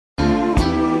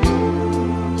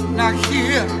not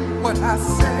hear what I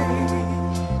say.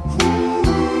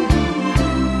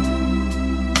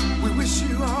 We wish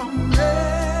you a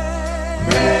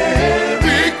Merry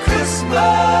Christmas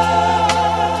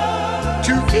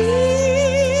to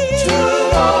each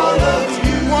all of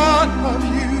you, one of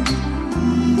you.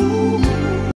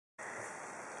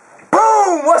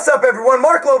 Boom! What's up, everyone?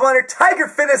 Marc Lobliner,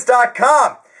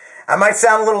 TigerFitness.com. I might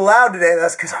sound a little loud today.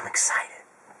 That's because I'm excited.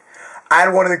 I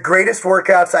had one of the greatest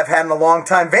workouts I've had in a long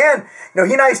time. Van, you know,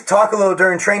 he and I used to talk a little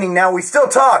during training. Now we still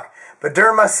talk, but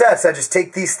during my sets, I just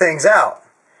take these things out,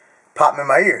 pop them in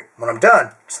my ear. When I'm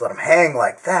done, just let them hang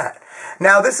like that.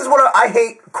 Now, this is what I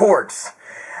hate cords.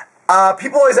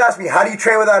 People always ask me, how do you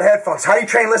train without headphones? How do you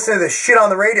train listening to this shit on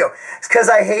the radio? It's because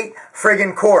I hate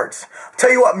friggin' cords. I'll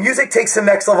tell you what, music takes the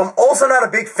next level. I'm also not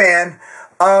a big fan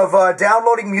of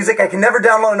downloading music. I can never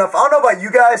download enough. I don't know about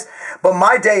you guys, but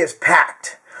my day is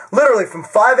packed. Literally from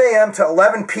 5 a.m. to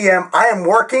 11 p.m. I am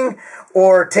working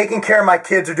or taking care of my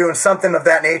kids or doing something of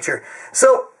that nature.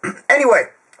 So anyway,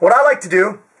 what I like to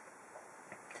do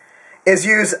is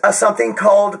use something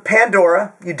called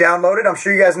Pandora. You download it. I'm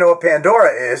sure you guys know what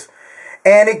Pandora is.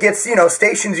 And it gets, you know,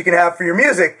 stations you can have for your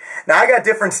music. Now I got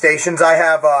different stations. I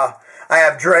have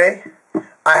Dre.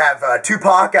 I have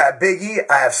Tupac. I have Biggie.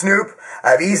 I have Snoop.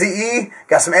 I have Eazy-E.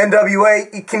 Got some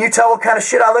NWA. Can you tell what kind of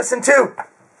shit I listen to?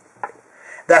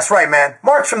 That's right, man.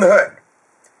 Marc's from the hood.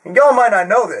 And y'all might not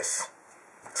know this.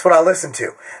 That's what I listen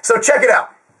to. So check it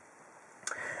out.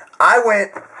 I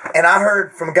went and I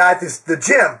heard from a guy at the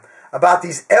gym about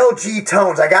these LG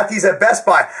tones. I got these at Best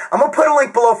Buy. I'm going to put a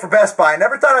link below for Best Buy. I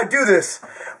never thought I'd do this,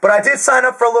 but I did sign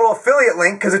up for a little affiliate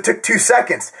link because it took 2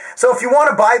 seconds. So if you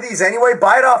want to buy these anyway,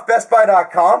 buy it off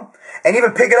BestBuy.com and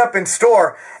even pick it up in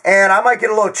store, and I might get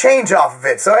a little change off of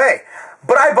it. So hey,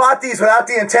 but I bought these without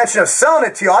the intention of selling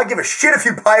it to you. I'll give a shit if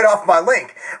you buy it off my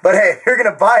link. But hey, if you're going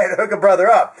to buy it, hook a brother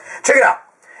up. Check it out.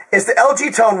 It's the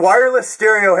LG Tone wireless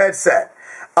stereo headset.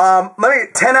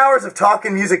 10 hours of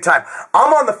talking music time.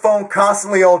 I'm on the phone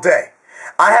constantly all day.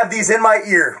 I have these in my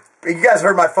ear. You guys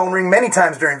heard my phone ring many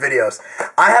times during videos.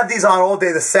 I have these on all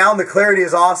day. The sound, the clarity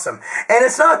is awesome. And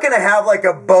it's not going to have like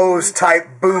a Bose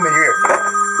type boom in your ear.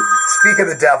 Speak of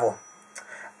the devil.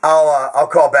 I'll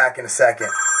call back in a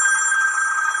second.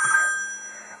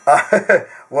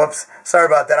 Whoops. Sorry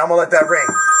about that. I'm going to let that ring.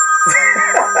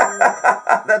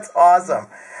 That's awesome.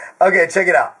 Okay, check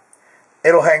it out.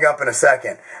 It'll hang up in a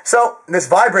second. So, this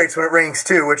vibrates when it rings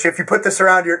too, which if you put this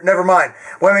around your, never mind.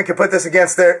 Women can put this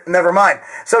against their, never mind.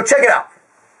 So, check it out.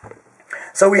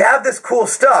 So, we have this cool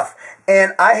stuff,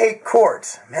 and I hate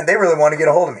cords. Man, they really want to get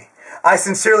a hold of me. I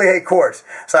sincerely hate cords.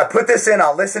 So I put this in,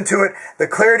 I'll listen to it. The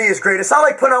clarity is great. It's not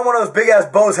like putting on one of those big-ass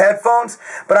Bose headphones,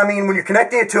 but I mean, when you're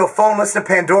connecting it to a phone, listen to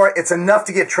Pandora, it's enough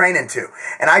to get training to.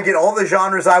 And I get all the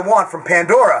genres I want from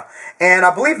Pandora. And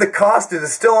I believe the cost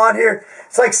is still on here.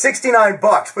 It's like 69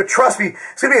 bucks, but trust me,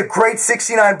 it's going to be a great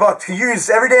 69 bucks to use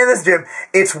every day in this gym.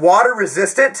 It's water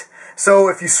resistant, so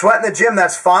if you sweat in the gym,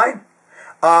 that's fine.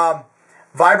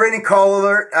 Vibrating call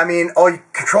alert. I mean, you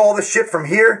control all the shit from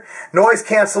here. Noise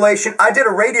cancellation. I did a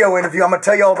radio interview. I'm going to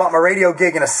tell you all about my radio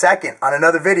gig in a second on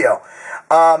another video.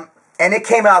 And it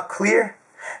came out clear.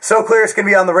 So clear it's going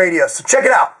to be on the radio. So check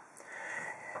it out.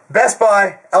 Best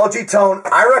Buy, LG Tone.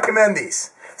 I recommend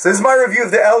these. So this is my review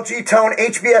of the LG Tone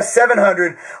HBS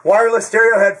 700 wireless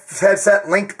stereo headset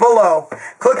linked below.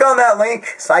 Click on that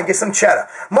link so I can get some cheddar.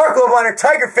 Marc Lobliner,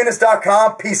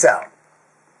 TigerFitness.com. Peace out.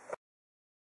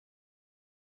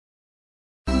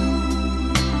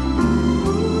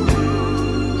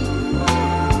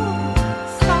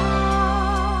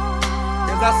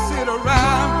 I sit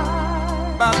around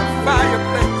by the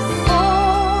fireplace,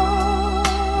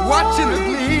 watching the